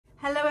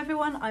Hello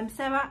everyone, I'm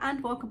Sarah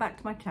and welcome back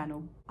to my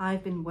channel.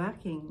 I've been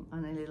working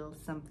on a little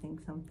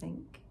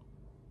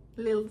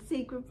little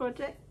secret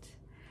project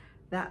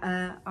that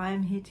I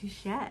am here to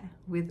share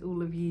with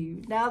all of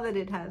you now that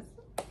it has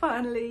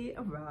finally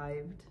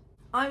arrived.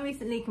 I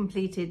recently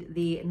completed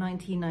the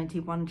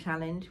 1991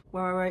 challenge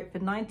where I wrote for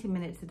 90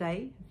 minutes a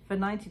day for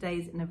 90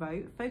 days in a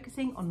row,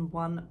 focusing on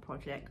one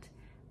project.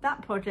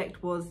 That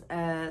project was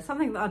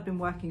something that I'd been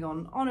working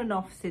on and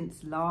off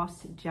since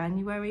last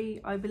January,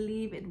 I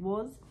believe it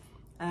was.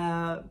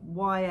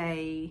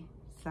 YA/NA,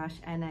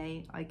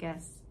 I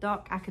guess,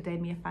 dark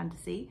academia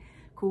fantasy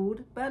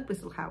called Bird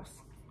Whistle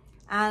House.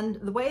 And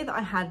the way that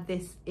I had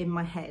this in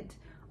my head,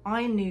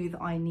 I knew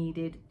that I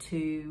needed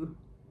to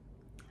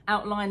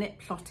outline it,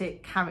 plot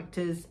it,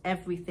 characters,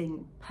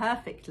 everything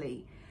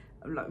perfectly.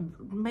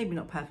 Maybe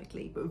not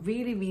perfectly, but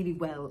really, really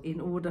well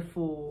in order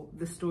for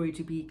the story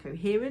to be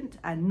coherent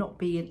and not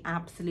be an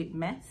absolute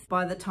mess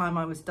by the time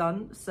I was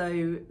done.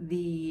 So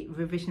the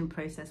revision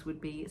process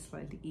would be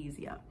slightly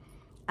easier.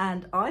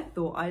 And I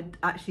thought I'd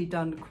actually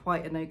done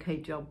quite an okay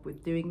job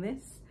with doing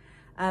this.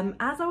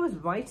 As I was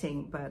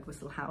writing Bird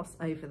Whistle House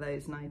over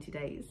those 90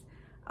 days,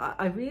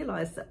 I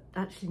realised that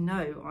actually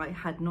no, I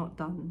had not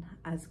done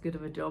as good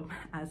of a job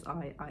as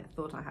I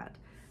thought I had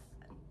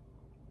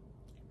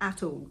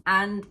at all.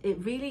 And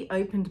it really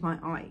opened my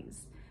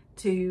eyes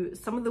to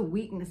some of the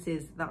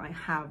weaknesses that I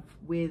have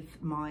with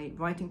my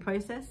writing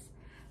process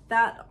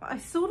that I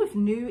sort of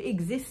knew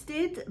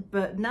existed,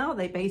 but now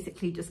they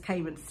basically just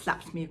came and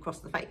slapped me across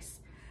the face.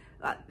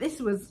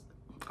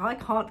 I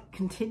can't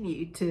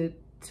continue to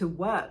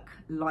work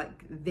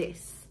like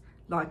this,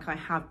 like I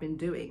have been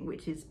doing,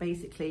 which is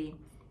basically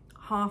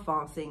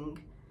half-arsing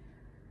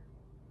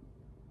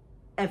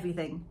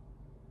everything,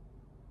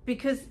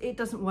 because it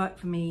doesn't work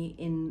for me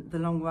in the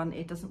long run,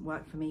 it doesn't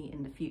work for me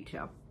in the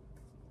future.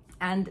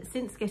 And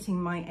since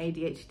getting my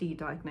ADHD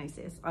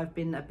diagnosis, I've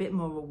been a bit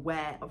more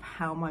aware of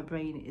how my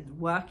brain is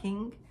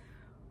working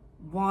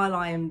while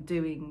I am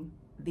doing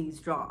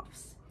these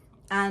drafts.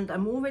 And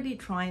I'm already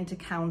trying to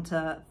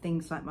counter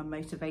things like my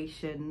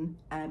motivation,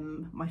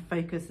 my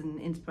focus and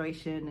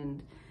inspiration,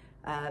 and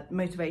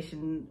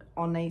motivation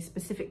on a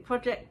specific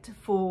project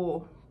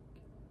for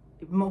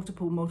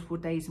multiple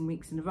days and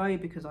weeks in a row,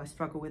 because I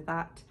struggle with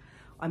that.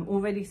 I'm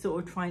already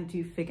sort of trying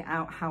to figure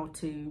out how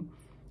to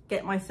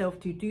get myself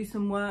to do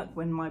some work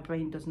when my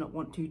brain does not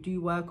want to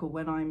do work, or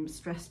when I'm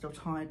stressed or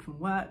tired from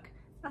work.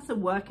 That's a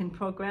work in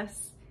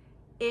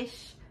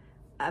progress-ish.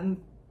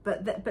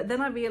 But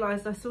then I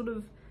realised I sort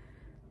of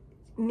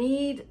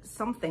need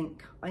something.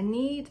 I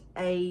need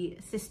a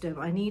system,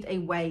 I need a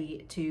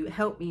way to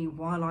help me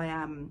while I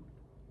am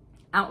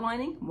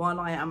outlining, while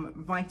I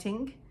am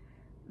writing,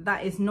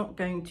 that is not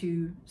going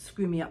to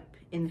screw me up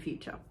in the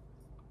future,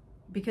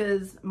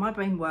 because my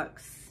brain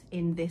works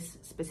in this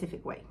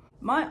specific way.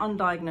 My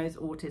undiagnosed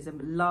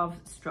autism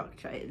loves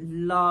structure, it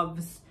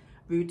loves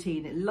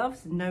routine, it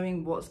loves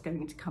knowing what's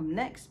going to come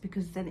next,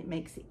 because then it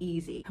makes it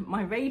easy.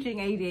 My raging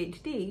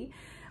ADHD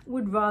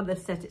would rather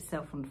set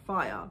itself on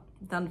fire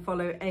than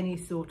follow any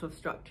sort of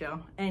structure,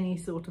 any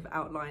sort of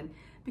outline,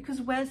 because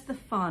where's the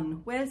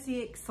fun, where's the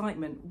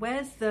excitement,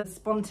 where's the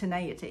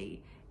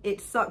spontaneity?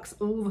 It sucks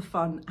all the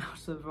fun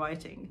out of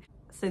writing.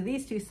 So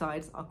these two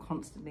sides are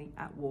constantly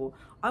at war.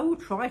 I will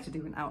try to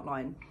do an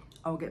outline,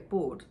 I'll get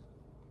bored.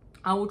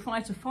 I will try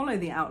to follow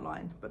the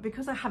outline, but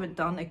because I haven't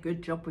done a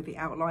good job with the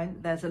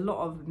outline, there's a lot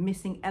of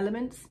missing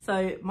elements.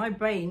 So my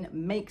brain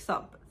makes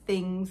up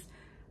things,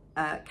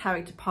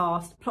 character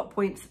past, plot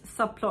points,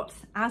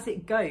 subplots as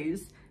it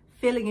goes,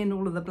 filling in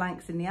all of the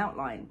blanks in the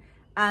outline.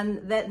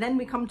 And then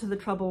we come to the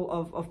trouble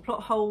of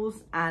plot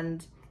holes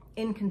and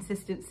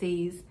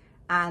inconsistencies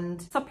and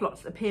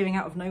subplots appearing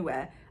out of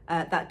nowhere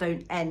that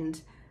don't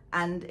end.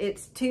 And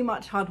it's too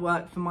much hard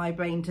work for my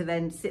brain to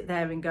then sit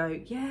there and go,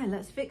 yeah,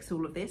 let's fix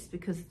all of this,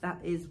 because that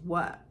is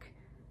work.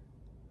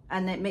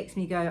 And it makes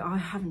me go, oh, I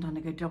haven't done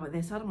a good job at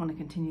this, I don't want to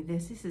continue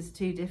this is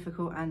too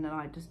difficult, and then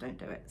I just don't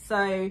do it.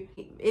 So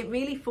it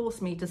really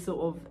forced me to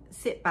sort of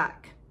sit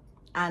back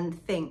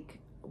and think,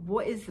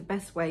 what is the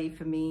best way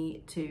for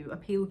me to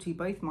appeal to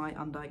both my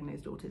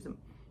undiagnosed autism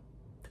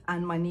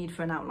and my need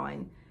for an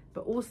outline,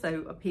 but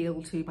also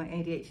appeal to my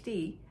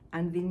ADHD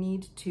and the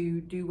need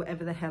to do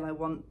whatever the hell I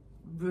want,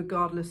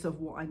 regardless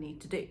of what I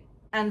need to do.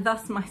 And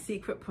thus my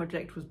secret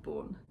project was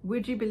born.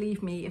 Would you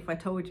believe me if I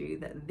told you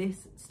that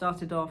this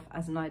started off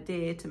as an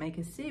idea to make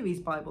a series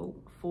Bible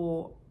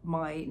for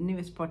my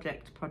newest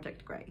project,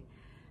 Project Grey?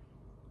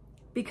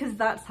 Because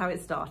that's how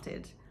it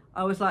started.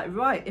 I was like,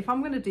 right, if I'm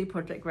going to do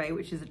Project Grey,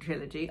 which is a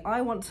trilogy,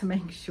 I want to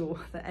make sure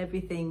that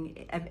everything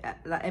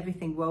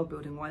world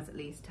building wise at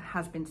least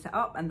has been set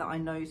up, and that I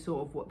know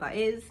sort of what that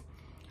is,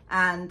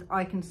 and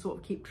I can sort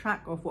of keep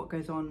track of what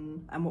goes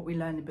on and what we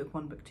learn in book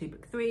 1, book 2,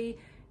 book 3.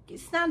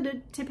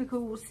 Standard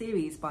typical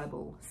series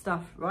Bible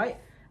stuff, right?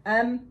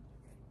 And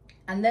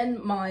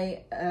then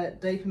my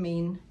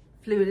dopamine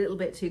flew a little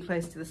bit too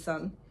close to the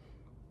sun,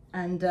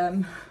 and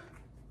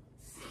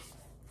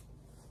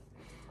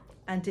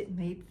it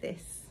made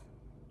this,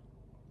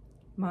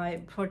 my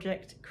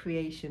project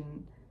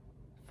creation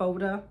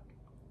folder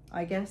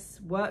I guess,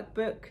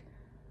 workbook,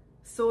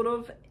 sort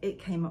of, it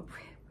came up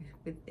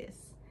with this,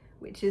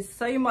 which is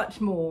so much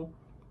more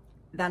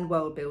than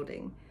world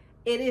building.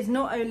 It is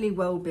not only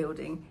world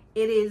building,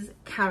 it is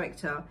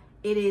character,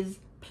 it is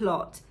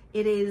plot,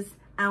 it is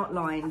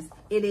outlines,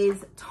 it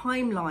is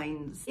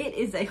timelines. It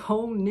is a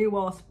whole new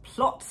ass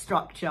plot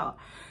structure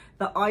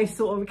that I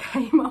sort of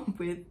came up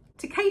with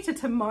to cater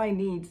to my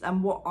needs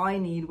and what I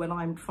need when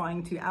I'm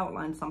trying to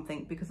outline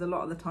something, because a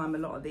lot of the time, a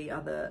lot of the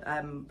other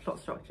plot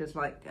structures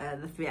like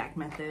the 3-act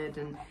method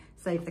and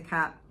Save the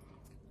Cat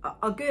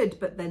are good,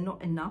 but they're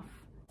not enough.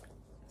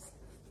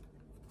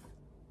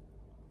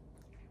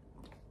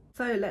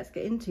 So let's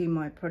get into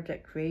my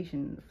project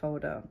creation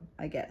folder,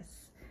 I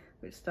guess,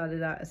 which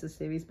started out as a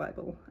series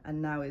Bible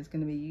and now is going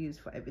to be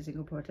used for every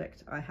single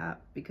project I have,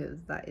 because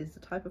that is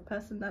the type of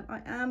person that I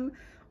am.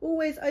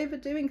 Always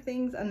overdoing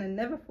things and then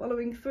never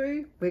following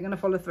through. We're going to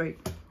follow through.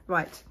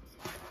 Right.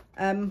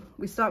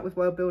 We start with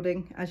world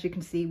building. As you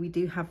can see, we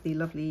do have the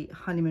lovely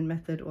honeymoon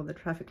method, or the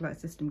traffic light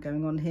system,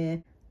 going on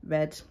here.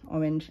 Red,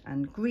 orange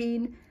and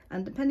green.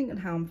 And depending on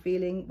how I'm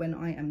feeling when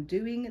I am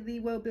doing the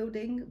world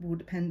building will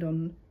depend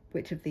on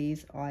which of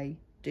these I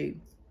do.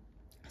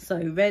 So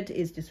red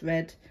is just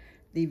red,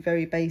 the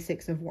very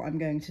basics of what I'm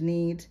going to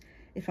need.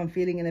 If I'm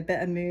feeling in a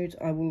better mood,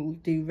 I will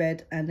do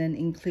red and then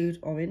include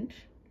orange.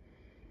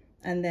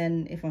 And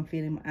then if I'm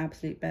feeling my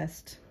absolute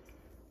best,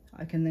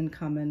 I can then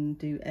come and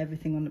do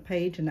everything on the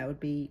page, and that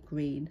would be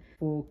green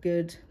for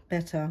good,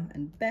 better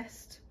and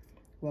best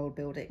world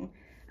building.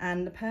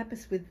 And the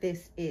purpose with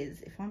this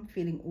is, if I'm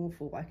feeling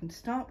awful, I can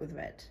start with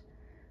red,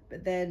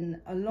 but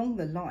then along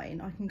the line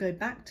I can go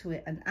back to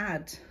it and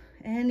add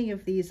any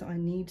of these I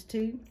need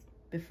to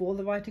before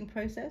the writing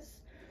process.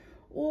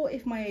 Or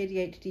if my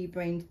ADHD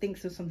brain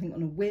thinks of something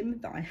on a whim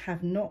that I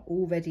have not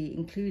already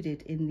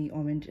included in the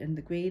orange and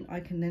the green, I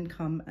can then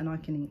come and I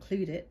can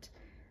include it,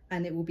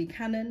 and it will be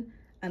canon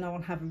and I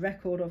will have a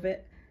record of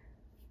it.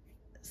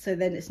 So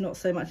then it's not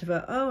so much of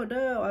a, oh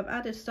no, I've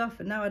added stuff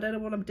and now I don't know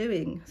what I'm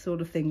doing sort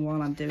of thing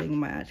while I'm doing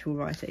my actual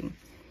writing.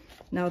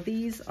 Now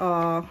these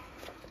are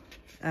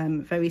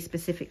very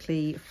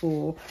specifically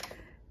for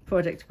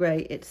Project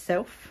Grey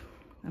itself.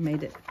 I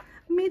made it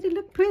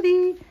look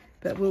pretty,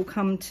 but we'll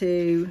come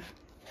to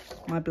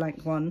my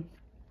blank one,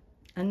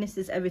 and this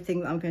is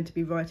everything that I'm going to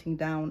be writing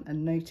down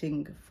and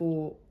noting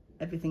for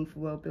everything for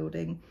world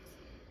building.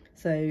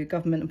 So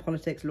government and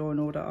politics, law and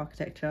order,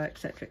 architecture,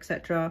 etc,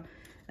 etc.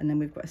 And then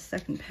we've got a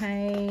second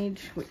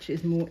page which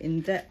is more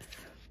in-depth: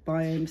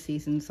 biome,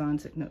 seasons,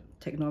 science,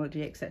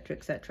 technology, etc,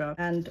 etc.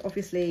 And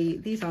obviously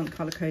these aren't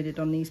color coded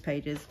on these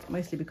pages,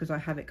 mostly because I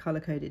have it color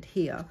coded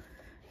here,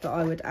 but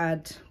I would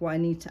add what I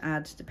need to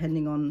add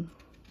depending on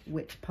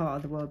which part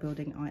of the world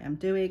building I am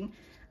doing,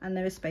 and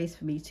there is space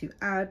for me to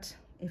add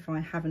if I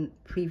haven't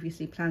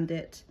previously planned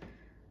it,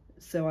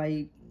 so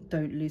I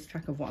don't lose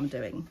track of what I'm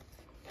doing.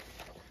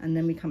 And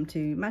then we come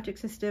to magic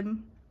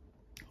system,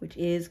 which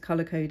is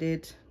color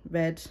coded: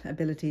 red,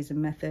 abilities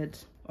and method;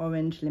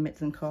 orange,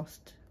 limits and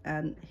cost;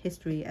 and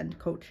history and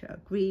culture,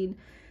 green.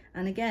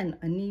 And again,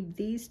 I need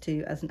these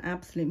two as an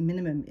absolute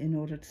minimum in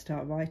order to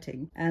start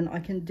writing, and I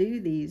can do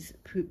these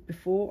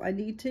before I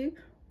need to,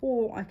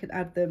 or I could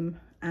add them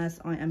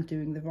as I am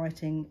doing the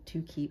writing to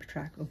keep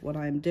track of what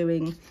I am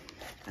doing.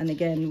 And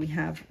again, we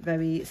have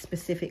very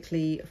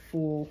specifically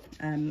for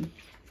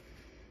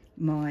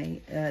my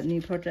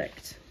new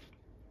project.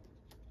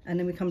 And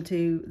then we come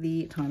to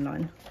the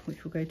timeline,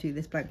 which we'll go to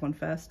this blank one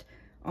first.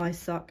 I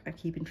suck at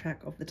keeping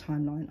track of the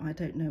timeline. I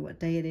don't know what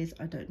day it is.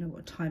 I don't know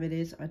what time it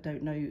is. I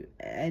don't know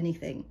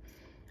anything.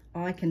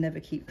 I can never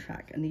keep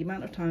track. And the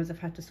amount of times I've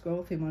had to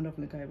scroll through my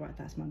novel and go, right,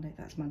 that's Monday,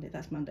 that's Monday,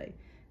 that's Monday.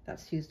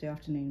 That's Tuesday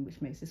afternoon,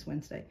 which makes this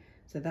Wednesday.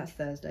 So that's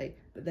Thursday.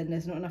 But then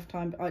there's not enough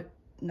time.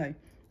 No.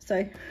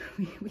 So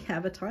we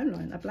have a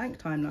timeline, a blank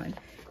timeline,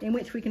 in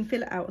which we can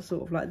fill it out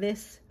sort of like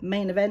this: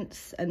 main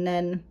events, and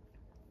then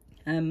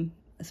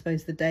I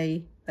suppose the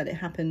day that it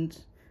happened,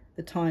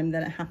 the time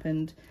that it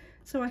happened,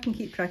 so I can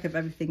keep track of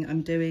everything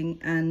I'm doing.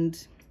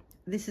 And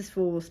this is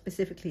for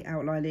specifically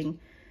outlining,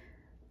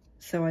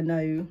 so I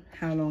know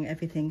how long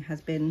everything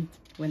has been,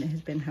 when it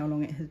has been, how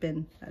long it has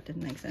been. That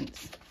didn't make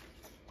sense.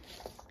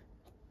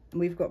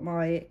 We've got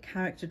my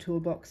character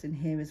toolbox in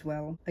here as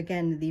well.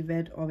 Again, the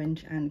red,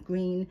 orange and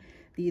green.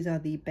 These are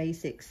the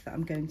basics that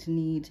I'm going to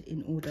need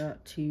in order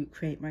to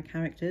create my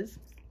characters,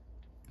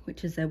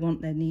 which is their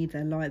want, their need,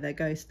 their lie, their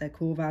ghost, their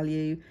core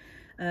value.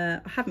 I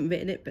haven't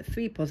written it, but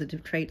 3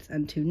 positive traits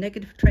and 2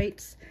 negative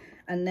traits.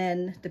 And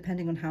then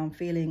depending on how I'm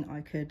feeling,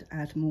 I could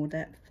add more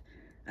depth.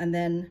 And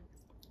then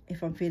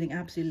if I'm feeling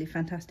absolutely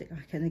fantastic,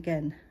 I can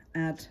again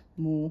add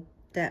more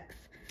depth.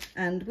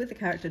 And with the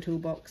character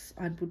toolbox,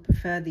 I would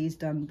prefer these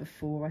done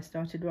before I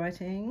started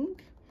writing,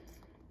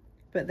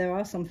 but there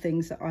are some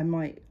things that I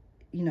might,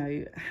 you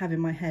know, have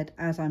in my head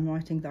as I'm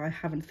writing that I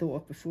haven't thought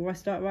of before I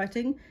start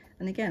writing,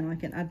 and again I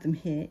can add them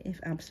here if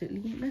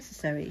absolutely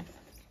necessary.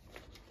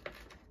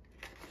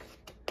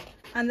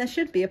 And there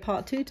should be a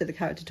part 2 to the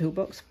character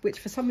toolbox, which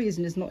for some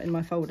reason is not in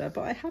my folder,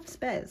 but I have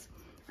spares.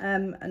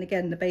 And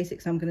again, the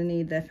basics I'm going to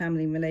need: their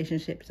family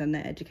relationships and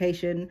their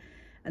education.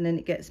 and then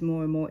it gets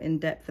more and more in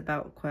depth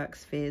about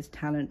quirks, fears,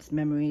 talents,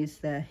 memories,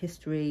 their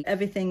history.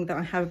 Everything that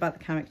I have about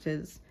the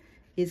characters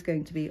is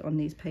going to be on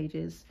these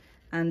pages.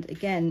 And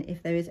again,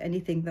 if there is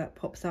anything that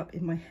pops up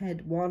in my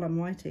head while I'm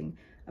writing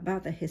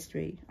about their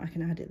history, I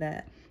can add it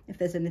there. If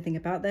there's anything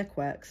about their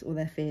quirks or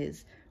their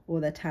fears or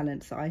their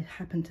talents that I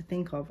happen to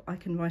think of, I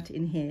can write it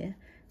in here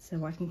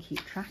so I can keep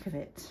track of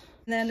it.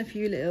 And then a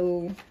few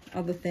little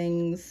other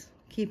things,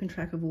 keeping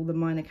track of all the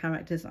minor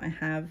characters I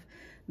have,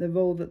 the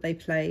role that they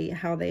play,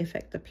 how they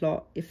affect the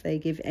plot, if they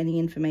give any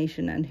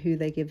information and who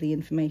they give the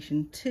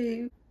information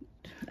to.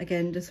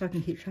 Again, just so I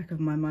can keep track of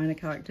my minor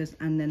characters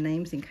and their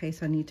names in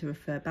case I need to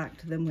refer back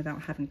to them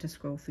without having to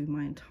scroll through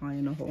my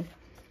entire novel.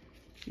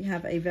 You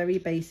have a very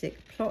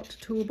basic plot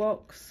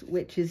toolbox,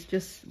 which is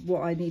just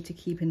what I need to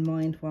keep in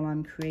mind while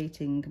I'm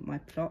creating my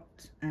plot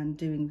and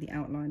doing the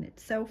outline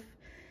itself.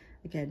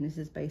 Again, this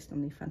is based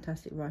on the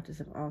fantastic writers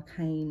of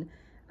Arcane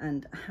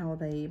and how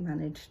they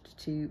managed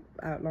to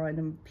outline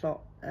and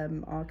plot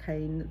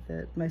Arcane,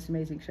 the most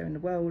amazing show in the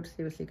world.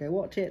 Seriously, go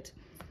watch it.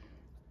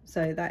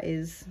 So that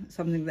is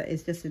something that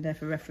is just in there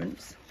for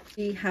reference.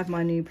 We have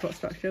my new plot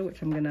structure,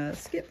 which I'm going to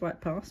skip right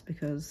past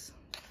because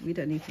we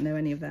don't need to know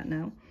any of that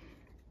now.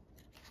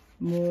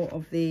 More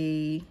of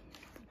the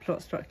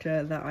plot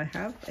structure that I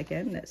have.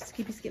 Again, let's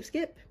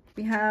skip.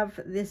 We have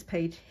this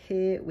page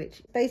here,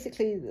 which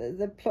basically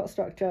the plot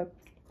structure,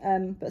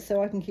 but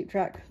so I can keep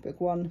track, book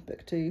 1,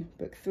 book 2,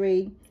 book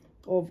 3,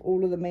 of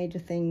all of the major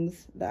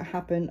things that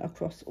happen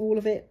across all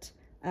of it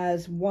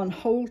as one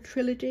whole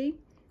trilogy,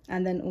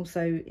 and then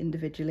also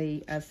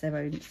individually as their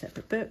own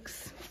separate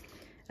books.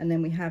 And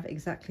then we have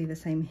exactly the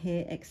same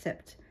here,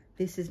 except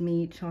this is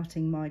me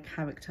charting my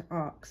character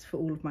arcs for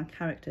all of my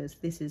characters.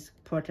 This is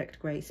Project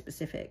Grey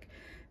specific.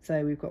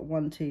 So we've got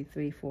 1, 2,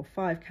 3, 4,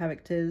 5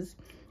 characters,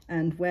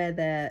 and where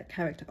their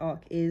character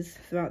arc is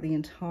throughout the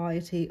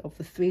entirety of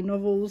the 3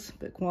 novels,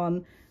 book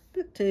 1,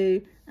 book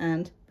 2,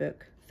 and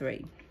book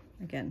 3.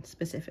 Again,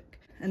 specific.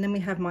 And then we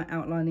have my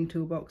outlining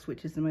toolbox,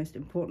 which is the most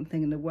important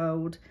thing in the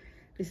world.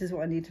 This is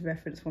what I need to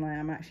reference when I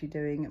am actually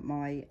doing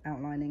my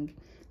outlining.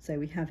 So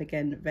we have,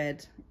 again,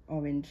 red,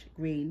 orange,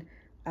 green.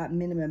 At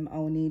minimum,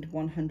 I'll need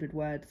 100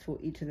 words for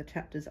each of the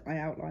chapters I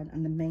outline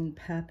and the main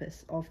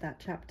purpose of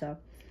that chapter.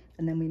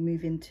 And then we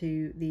move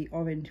into the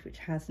orange, which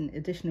has an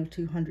additional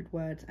 200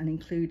 words and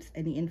includes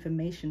any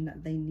information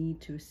that they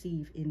need to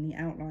receive in the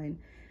outline.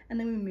 And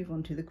then we move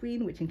on to the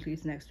green, which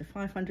includes an extra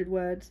 500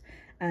 words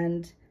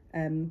and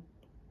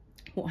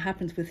what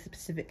happens with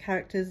specific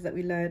characters that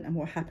we learn and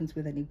what happens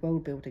with any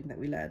world building that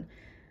we learn.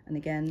 And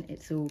again,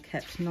 it's all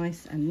kept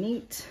nice and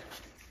neat.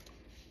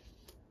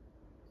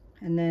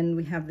 And then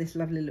we have this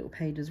lovely little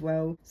page as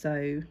well.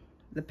 So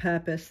the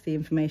purpose, the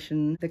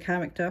information, the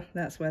character,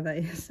 that's where that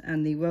is,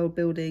 and the world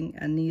building,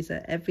 and these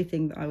are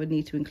everything that I would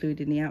need to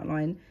include in the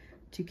outline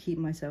to keep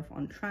myself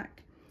on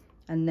track.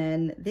 And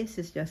then this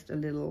is just a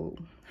little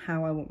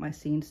how I want my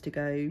scenes to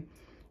go.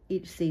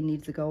 Each scene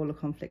needs a goal, a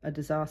conflict, a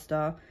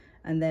disaster,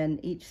 and then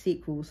each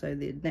sequel, so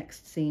the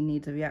next scene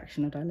needs a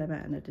reaction, a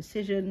dilemma, and a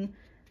decision,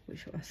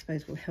 which I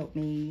suppose will help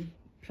me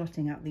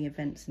plotting out the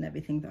events and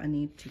everything that I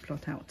need to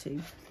plot out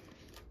to.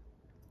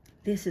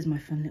 This is my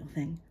fun little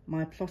thing,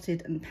 my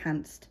plotted and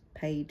pantsed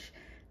page.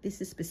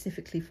 This is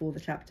specifically for the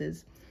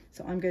chapters.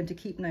 So I'm going to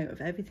keep note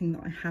of everything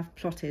that I have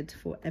plotted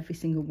for every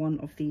single one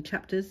of the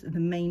chapters, the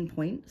main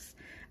points.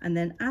 And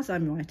then as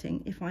I'm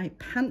writing, if I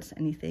pants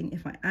anything,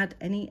 if I add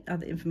any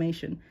other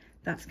information,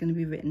 that's going to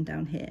be written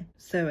down here.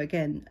 So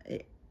again,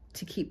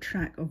 to keep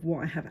track of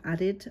what I have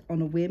added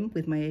on a whim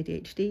with my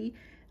ADHD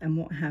and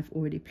what I have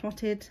already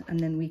plotted, and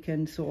then we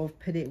can sort of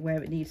put it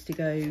where it needs to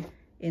go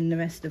in the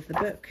rest of the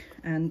book,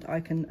 and I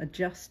can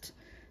adjust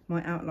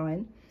my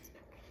outline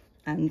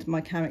and my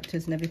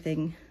characters and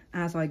everything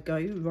as I go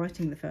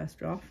writing the first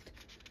draft,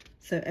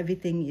 so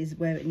everything is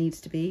where it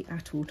needs to be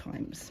at all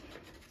times.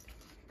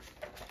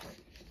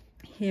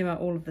 Here are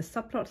all of the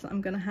subplots that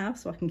I'm going to have,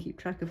 so I can keep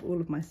track of all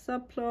of my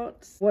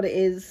subplots, what it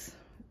is,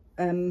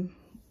 when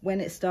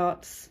it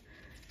starts,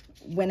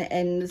 when it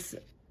ends.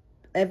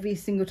 Every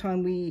single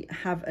time we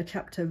have a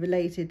chapter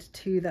related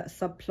to that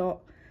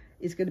subplot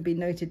is going to be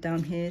noted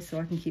down here, so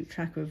I can keep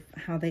track of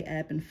how they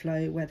ebb and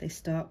flow, where they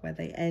start, where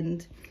they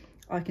end.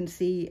 I can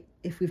see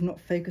if we've not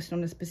focused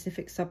on a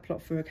specific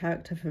subplot for a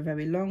character for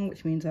very long,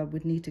 which means I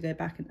would need to go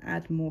back and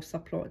add more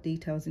subplot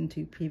details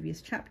into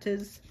previous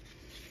chapters.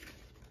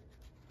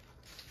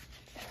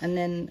 And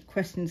then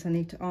questions I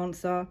need to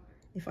answer.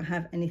 If I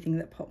have anything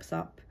that pops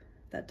up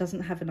that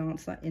doesn't have an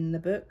answer in the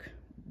book,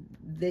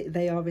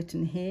 they are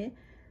written here.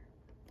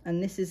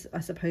 And this is, I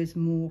suppose,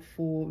 more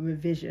for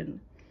revision.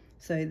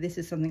 So this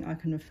is something I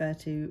can refer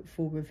to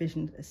for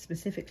revision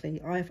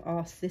specifically. I've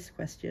asked this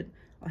question,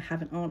 I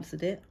haven't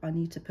answered it. I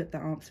need to put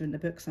that answer in the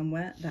book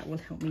somewhere. That will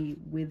help me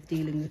with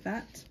dealing with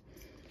that.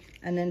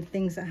 And then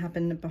things that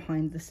happen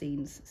behind the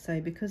scenes.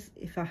 So because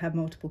if I have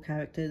multiple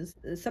characters,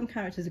 some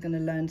characters are going to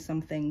learn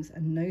some things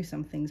and know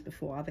some things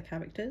before other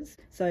characters.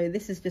 So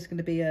this is just going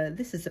to be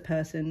this is a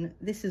person,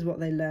 this is what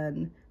they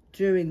learn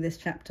during this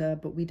chapter,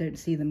 but we don't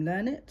see them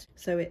learn it.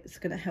 So it's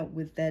going to help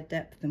with their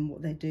depth and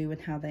what they do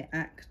and how they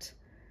act,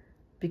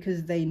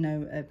 because they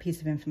know a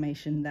piece of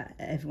information that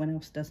everyone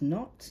else does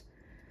not.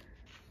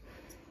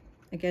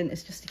 Again,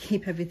 it's just to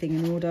keep everything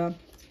in order.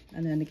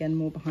 And then again,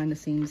 more behind the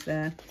scenes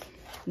there.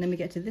 And then we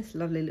get to this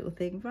lovely little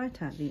thing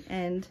right at the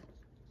end,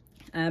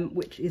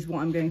 which is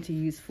what I'm going to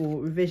use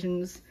for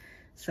revisions.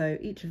 So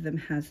each of them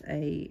has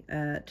a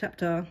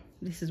chapter.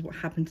 This is what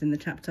happens in the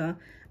chapter,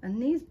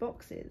 and these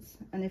boxes.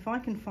 And if I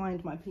can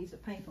find my piece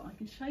of paper, I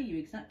can show you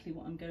exactly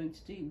what I'm going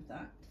to do with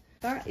that.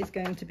 That is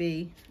going to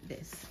be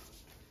this,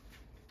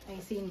 a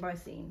scene by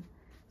scene.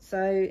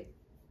 So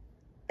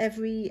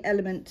every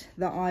element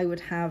that I would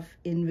have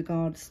in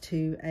regards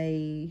to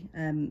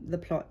the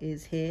plot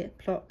is here: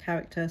 plot,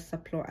 character,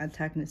 subplot,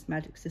 antagonist,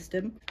 magic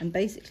system. And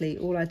basically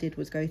all I did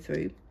was go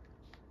through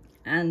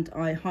and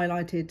I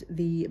highlighted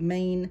the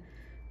main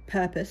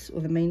purpose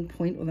or the main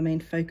point or the main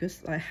focus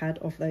that I had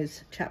of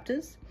those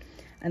chapters,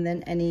 and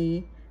then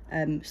any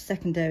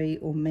secondary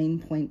or main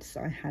points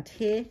I had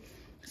here,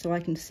 so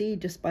I can see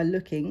just by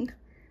looking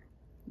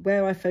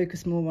where I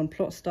focus more on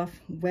plot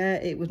stuff,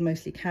 where it was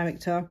mostly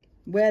character,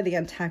 where the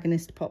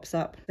antagonist pops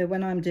up. So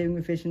when I'm doing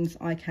revisions,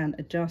 I can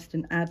adjust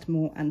and add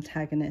more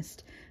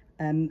antagonist,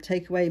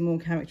 take away more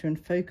character and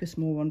focus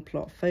more on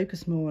plot,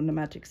 focus more on the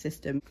magic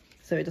system,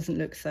 so it doesn't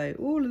look so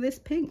all of this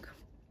pink,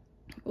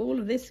 all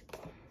of this.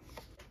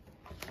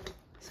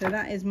 So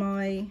that is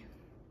my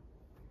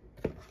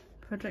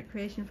project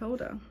creation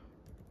folder.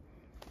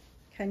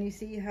 Can you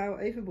see how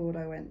overboard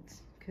I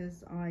went?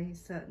 Because I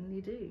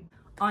certainly do.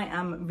 I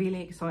am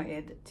really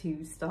excited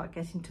to start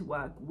getting to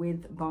work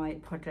with my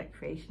project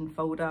creation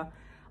folder.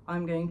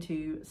 I'm going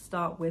to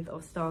start with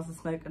Of Stars and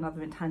Smoke and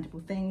Other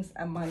Intangible Things,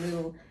 and my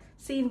little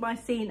scene by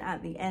scene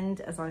at the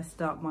end as I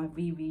start my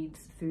rereads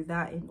through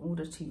that in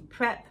order to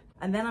prep.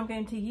 And then I'm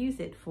going to use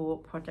it for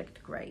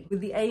Project Grey, with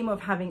the aim of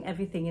having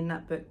everything in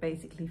that book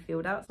basically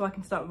filled out, so I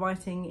can start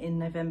writing in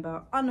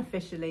November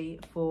unofficially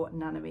for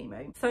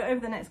NaNoWriMo. So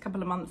over the next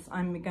couple of months,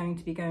 I'm going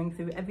to be going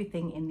through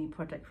everything in the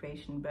project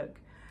creation book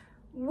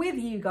with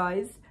you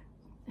guys,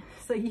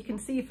 so you can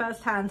see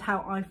firsthand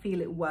how I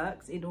feel it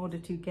works in order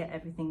to get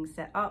everything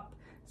set up,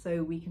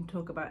 so we can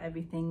talk about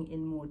everything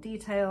in more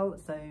detail,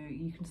 so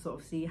you can sort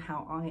of see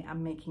how I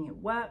am making it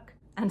work.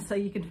 And so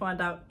you can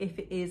find out if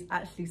it is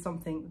actually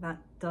something that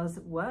does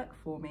work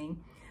for me,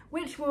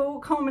 which will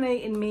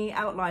culminate in me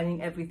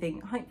outlining everything,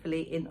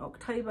 hopefully in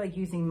October,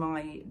 using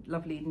my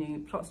lovely new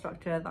plot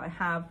structure that I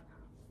have,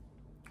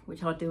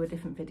 which I'll do a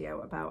different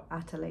video about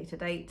at a later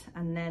date,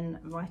 and then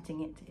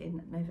writing it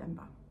in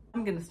November.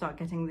 I'm going to start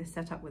getting this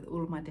set up with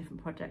all of my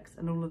different projects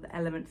and all of the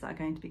elements that are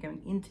going to be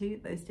going into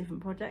those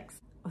different projects.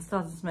 Of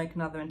Stars and Smoke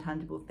and Other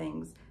Intangible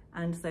Things,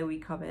 and So We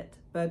Covet,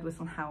 Bird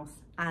Whistle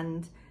House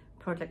and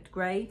Project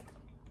Grey.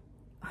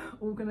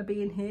 All going to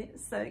be in here,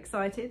 so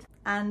excited.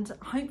 And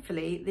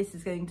hopefully this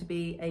is going to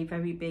be a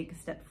very big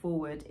step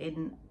forward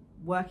in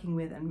working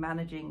with and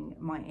managing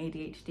my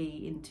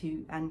ADHD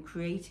into and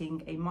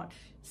creating a much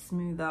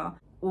smoother,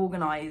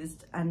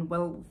 organized and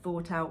well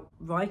thought out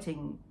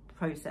writing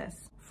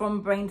process,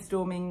 from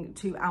brainstorming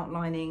to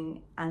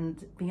outlining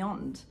and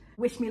beyond.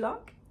 Wish me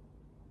luck.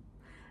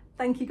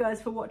 Thank you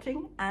guys for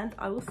watching, and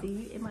I will see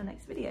you in my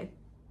next video.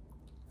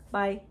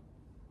 Bye.